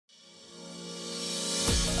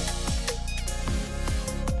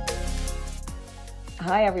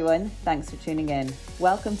Hi everyone, thanks for tuning in.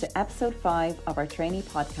 Welcome to episode 5 of our trainee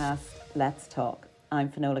podcast, Let's Talk. I'm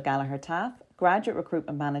Finola Gallagher-Taff, graduate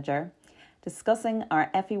recruitment manager, discussing our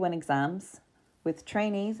FE-1 exams with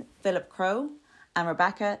trainees Philip Crowe and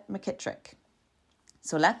Rebecca McKittrick.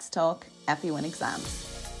 So let's talk FE-1 exams.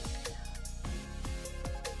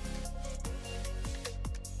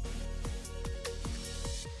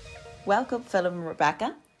 Welcome Philip and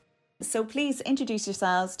Rebecca. So please introduce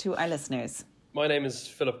yourselves to our listeners. My name is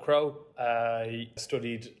Philip Crowe. I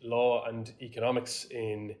studied law and economics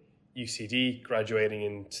in UCD, graduating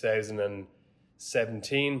in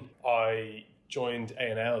 2017. I joined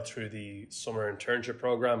A&L through the summer internship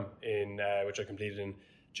programme, which I completed in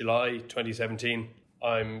July 2017.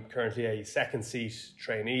 I'm currently a second seat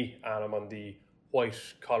trainee and I'm on the white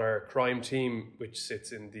collar crime team, which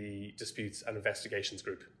sits in the disputes and investigations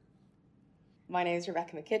group. My name is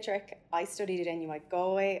Rebecca McKittrick. I studied at NUI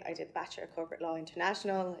Galway. I did the Bachelor of Corporate Law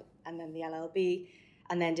International and then the LLB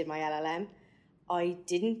and then did my LLM. I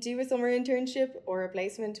didn't do a summer internship or a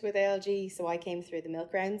placement with ALG, so I came through the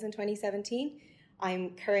milk rounds in 2017.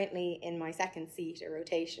 I'm currently in my second seat, a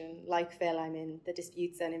rotation. Like Phil, I'm in the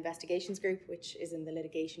disputes and investigations group, which is in the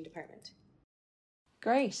litigation department.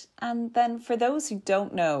 Great. And then for those who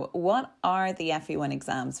don't know, what are the FE-1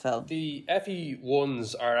 exams, Phil? The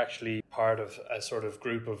FE-1s are actually part of a sort of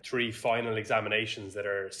group of 3 final examinations that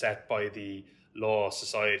are set by the Law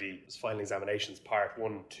Society. It's final examinations, part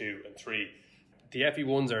 1, 2 and 3. The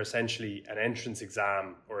FE-1s are essentially an entrance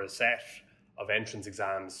exam or a set of entrance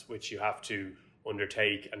exams which you have to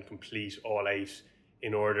undertake and complete all 8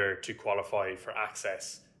 in order to qualify for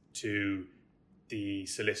access to the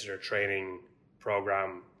solicitor training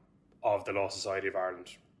programme of the Law Society of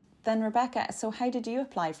Ireland. Then Rebecca, so how did you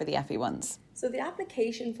apply for the FE-1s? So the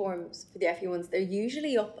application forms for the FE-1s, they're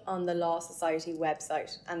usually up on the Law Society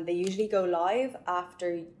website and they usually go live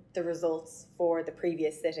after the results for the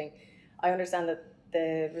previous sitting. I understand that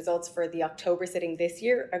the results for the October sitting this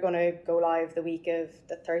year are going to go live the week of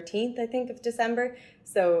the 13th, I think, of December.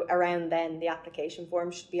 So around then, the application form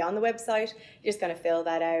should be on the website. You're just going to fill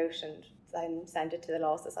that out and then send it to the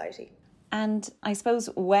Law Society. And I suppose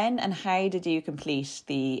when and how did you complete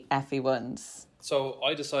the FE-1s? So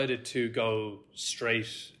I decided to go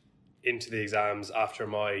straight into the exams after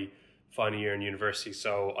my final year in university.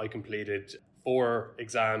 So I completed 4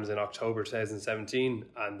 exams in October 2017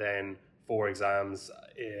 and then 4 exams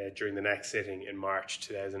during the next sitting in March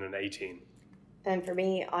 2018. And for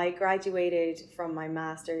me, I graduated from my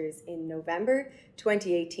master's in November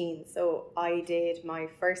 2018. So I did my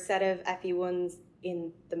first set of FE-1s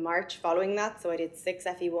in the March following that. So I did 6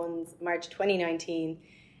 FE-1s March 2019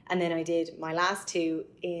 and then I did my last 2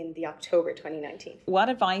 in the October 2019. What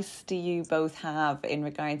advice do you both have in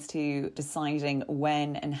regards to deciding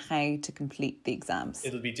when and how to complete the exams?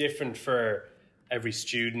 It'll be different for every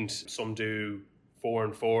student. Some do 4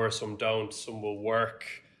 and 4, some don't. Some will work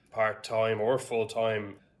part-time or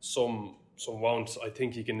full-time. Some won't. I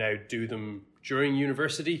think you can now do them during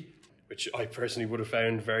university, which I personally would have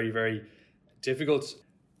found very, very difficult.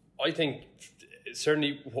 I think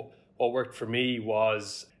certainly what worked for me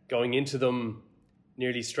was going into them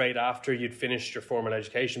nearly straight after you'd finished your formal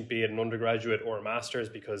education, be it an undergraduate or a master's,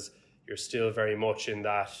 because you're still very much in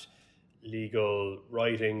that legal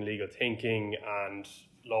writing, legal thinking and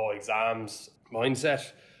law exams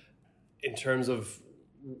mindset. In terms of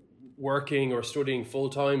working or studying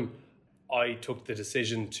full-time, I took the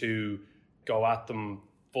decision to go at them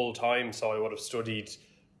full-time, so I would have studied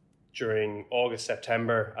during August,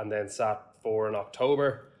 September, and then sat 4 in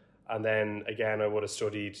October. And then again, I would have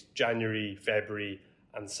studied January, February,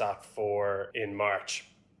 and sat 4 in March.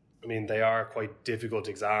 I mean, they are quite difficult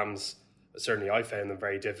exams. Certainly I found them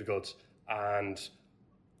very difficult. And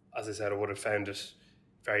as I said, I would have found it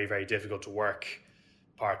very, very difficult to work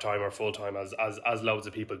part-time or full-time as loads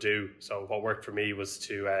of people do. So what worked for me was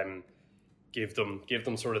to give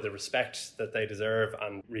them sort of the respect that they deserve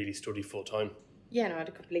and really study full-time. Yeah, no,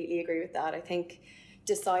 I'd completely agree with that. I think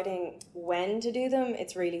deciding when to do them,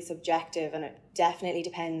 it's really subjective and it definitely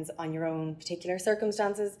depends on your own particular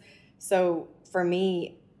circumstances. So for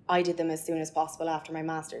me, I did them as soon as possible after my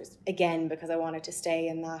master's. Again, because I wanted to stay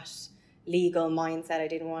in that legal mindset. I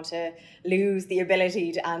didn't want to lose the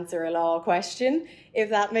ability to answer a law question, if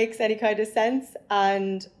that makes any kind of sense.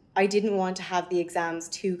 And I didn't want to have the exams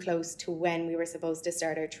too close to when we were supposed to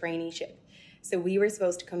start our traineeship. So we were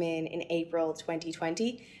supposed to come in April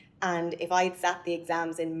 2020. And if I'd sat the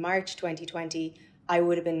exams in March 2020, I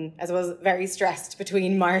would have been, as I was, very stressed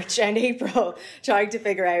between March and April, trying to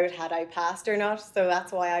figure out had I passed or not. So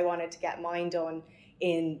that's why I wanted to get mine done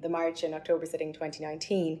in the March and October sitting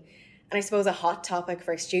 2019. And I suppose a hot topic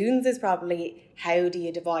for students is probably, how do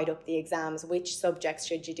you divide up the exams? Which subjects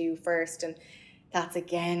should you do first? And that's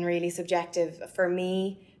again really subjective. For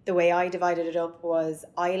me, the way I divided it up was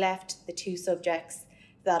I left the 2 subjects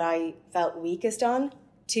that I felt weakest on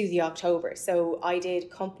to the October. So I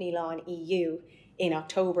did company law and EU in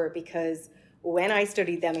October because when I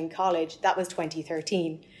studied them in college, that was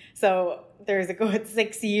 2013. So there's a good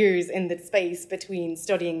 6 years in the space between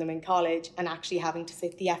studying them in college and actually having to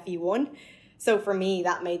sit the FE-1. So for me,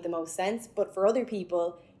 that made the most sense. But for other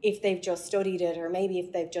people, if they've just studied it, or maybe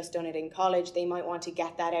if they've just done it in college, they might want to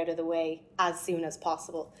get that out of the way as soon as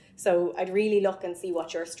possible. So I'd really look and see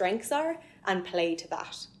what your strengths are and play to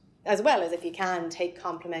that. As well as, if you can, take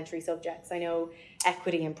complementary subjects. I know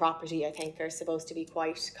equity and property, I think, are supposed to be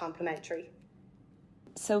quite complementary.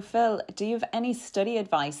 So Phil, do you have any study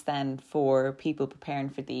advice then for people preparing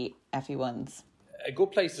for the FE-1s? A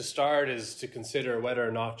good place to start is to consider whether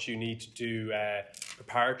or not you need to do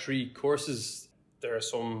preparatory courses. There are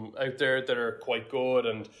some out there that are quite good,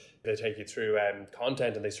 and they take you through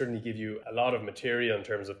content, and they certainly give you a lot of material in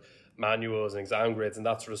terms of manuals and exam grids and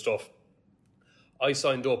that sort of stuff. I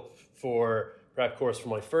signed up for prep course for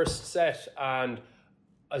my first set, and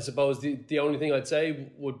I suppose the only thing I'd say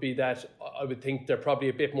would be that I would think they're probably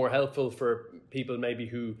a bit more helpful for people maybe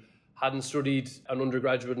who hadn't studied an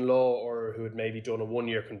undergraduate in law, or who had maybe done a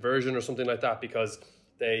 1-year conversion or something like that, because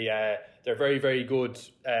they're very, very good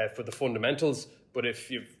for the fundamentals. But if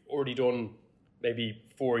you've already done maybe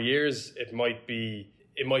 4 years, it might be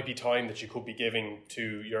time that you could be giving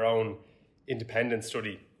to your own independent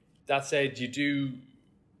study. That said, you do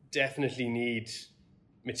definitely need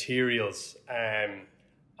materials, and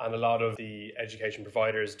a lot of the education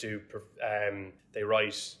providers they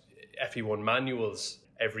write FE-1 manuals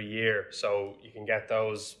every year, so you can get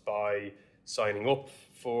those by signing up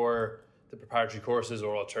for the preparatory courses,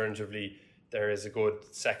 or alternatively there is a good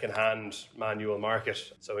second-hand manual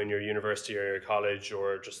market. So in your university or your college,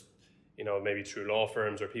 or just maybe through law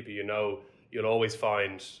firms or people you'll always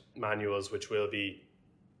find manuals which will be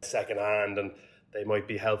second-hand, and they might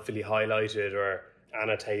be helpfully highlighted or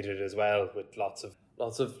annotated as well, with lots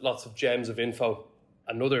of gems of info.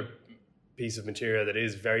 Another piece of material that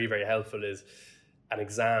is very, very helpful is an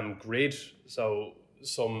exam grid. So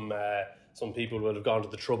some people will have gone to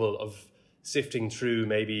the trouble of sifting through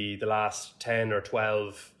maybe the last 10 or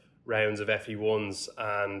 12 rounds of FE-1s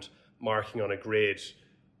and marking on a grid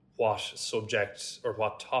what subject or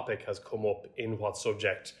what topic has come up in what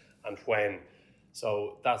subject and when.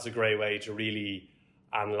 So that's a great way to really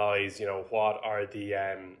analyse, what are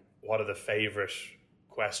the favourite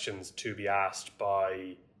questions to be asked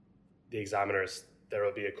by the examiners. There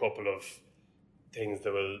will be a couple of things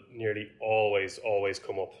that will nearly always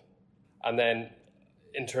come up. And then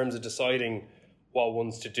in terms of deciding what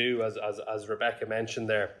ones to do, as Rebecca mentioned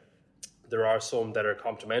there are some that are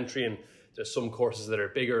complementary, and there's some courses that are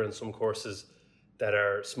bigger and some courses that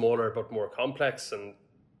are smaller but more complex. And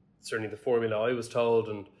certainly the formula I was told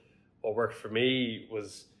and what worked for me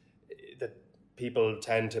was that people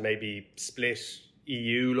tend to maybe split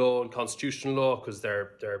EU law and constitutional law because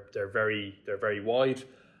they're very wide,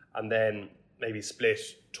 and then maybe split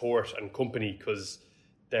tort and company because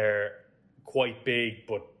they're quite big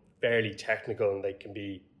but fairly technical, and they can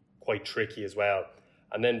be quite tricky as well.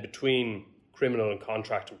 And then between criminal and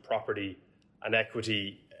contract and property and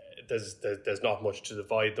equity, there's not much to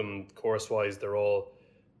divide them course-wise. They're all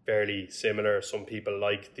fairly similar. Some people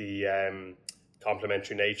like the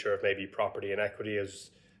complementary nature of maybe property and equity,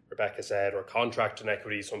 as Rebecca said, or contract and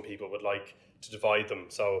equity. Some people would like to divide them.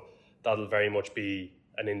 So that'll very much be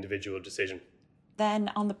an individual decision.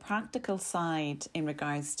 Then on the practical side, in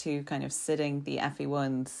regards to kind of sitting the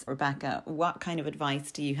FE-1s, Rebecca, what kind of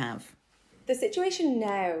advice do you have? The situation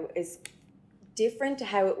now is different to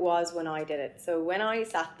how it was when I did it. So when I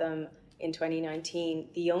sat them in 2019,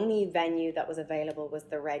 the only venue that was available was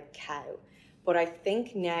the Red Cow. But I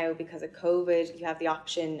think now, because of COVID, you have the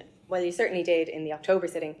option, well, you certainly did in the October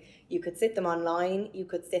sitting, you could sit them online, you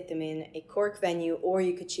could sit them in a Cork venue, or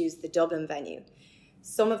you could choose the Dublin venue.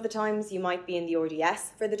 Some of the times you might be in the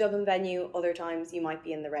RDS for the Dublin venue, other times you might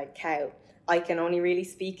be in the Red Cow. I can only really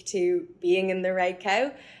speak to being in the Red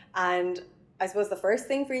Cow, and I suppose the first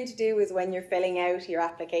thing for you to do is, when you're filling out your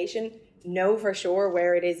application, know for sure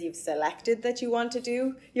where it is you've selected that you want to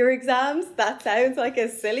do your exams. That sounds like a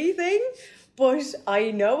silly thing, but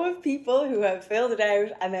I know of people who have filled it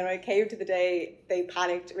out, and then when it came to the day, they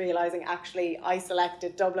panicked, realising actually I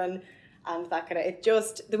selected Dublin, and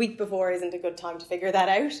the week before isn't a good time to figure that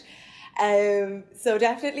out. So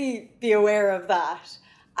definitely be aware of that.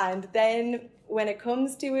 And then when it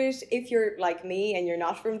comes to it, if you're like me and you're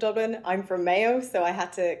not from Dublin, I'm from Mayo, so I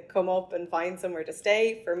had to come up and find somewhere to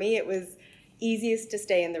stay. For me, it was easiest to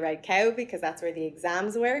stay in the Red Cow because that's where the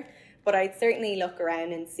exams were. But I'd certainly look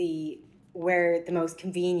around and see where the most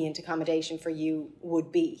convenient accommodation for you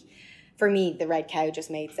would be. For me, the Red Cow just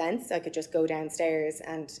made sense. I could just go downstairs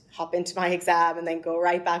and hop into my exam and then go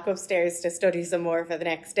right back upstairs to study some more for the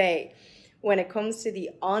next day. When it comes to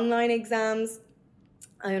the online exams,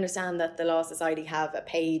 I understand that the Law Society have a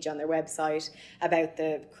page on their website about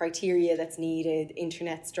the criteria that's needed,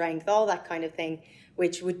 internet strength, all that kind of thing,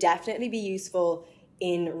 which would definitely be useful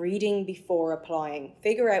in reading before applying.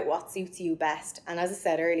 Figure out what suits you best. And as I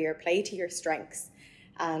said earlier, play to your strengths.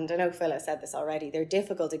 And I know Phil has said this already, they're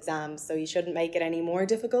difficult exams, so you shouldn't make it any more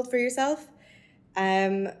difficult for yourself.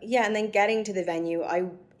 And then getting to the venue.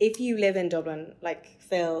 If you live in Dublin, like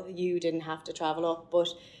Phil, you didn't have to travel up, but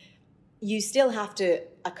you still have to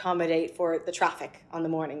accommodate for the traffic on the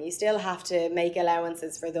morning. You still have to make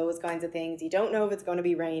allowances for those kinds of things. You don't know if it's going to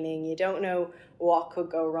be raining. You don't know what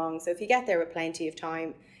could go wrong. So if you get there with plenty of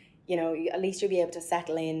time, at least you'll be able to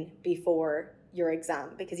settle in before your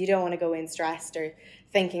exam, because you don't want to go in stressed or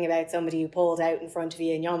thinking about somebody who pulled out in front of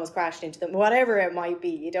you and you almost crashed into them, whatever it might be.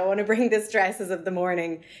 You don't want to bring the stresses of the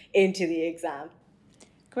morning into the exam.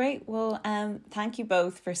 Great. Well, thank you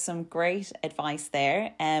both for some great advice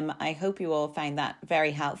there. I hope you all found that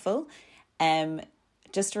very helpful.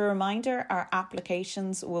 Just a reminder, our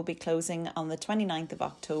applications will be closing on the 29th of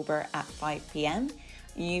October at 5 p.m.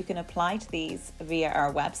 You can apply to these via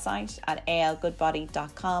our website at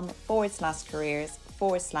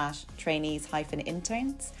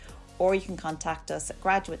algoodbody.com/careers/trainees-interns, or you can contact us at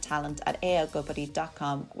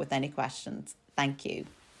graduatetalent@algoodbody.com with any questions. Thank you.